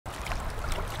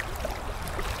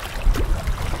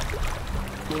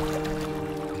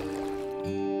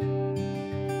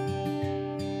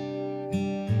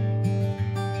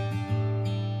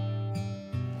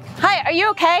Hi, are you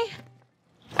okay?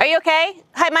 Are you okay?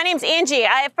 Hi, my name's Angie.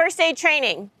 I have first aid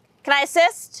training. Can I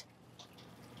assist?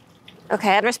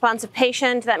 Okay, unresponsive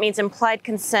patient. That means implied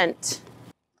consent.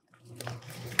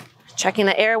 Checking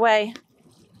the airway.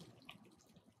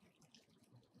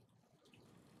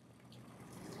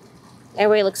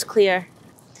 Airway looks clear.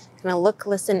 Gonna look,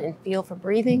 listen, and feel for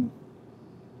breathing.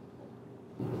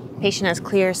 Patient has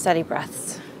clear, steady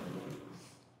breaths.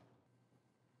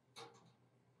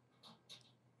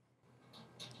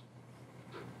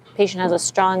 Patient has a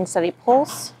strong, steady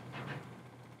pulse.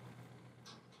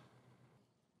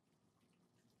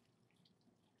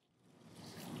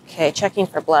 Okay, checking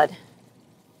for blood.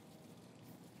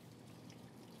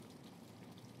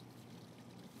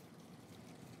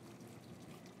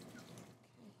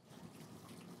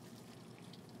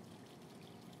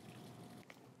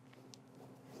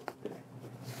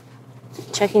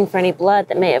 Checking for any blood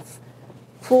that may have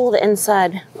pooled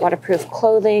inside waterproof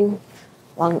clothing,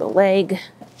 along the leg.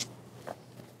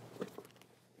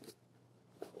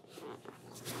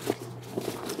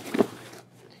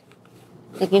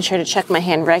 Making sure to check my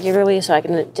hand regularly so I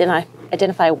can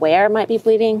identify where it might be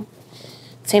bleeding.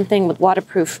 Same thing with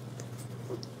waterproof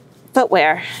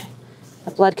footwear.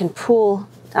 The blood can pool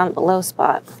down at the low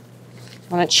spot.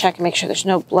 I want to check and make sure there's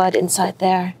no blood inside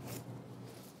there.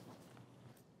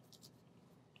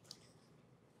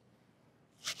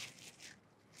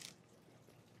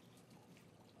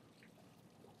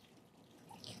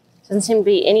 Doesn't seem to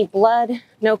be any blood,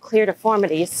 no clear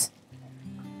deformities.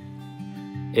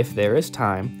 If there is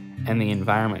time and the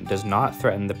environment does not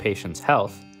threaten the patient's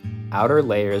health, outer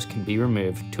layers can be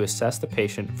removed to assess the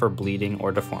patient for bleeding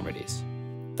or deformities.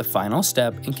 The final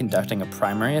step in conducting a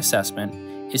primary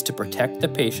assessment is to protect the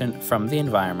patient from the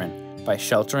environment by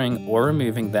sheltering or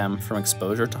removing them from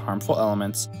exposure to harmful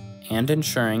elements and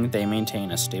ensuring they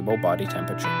maintain a stable body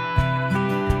temperature.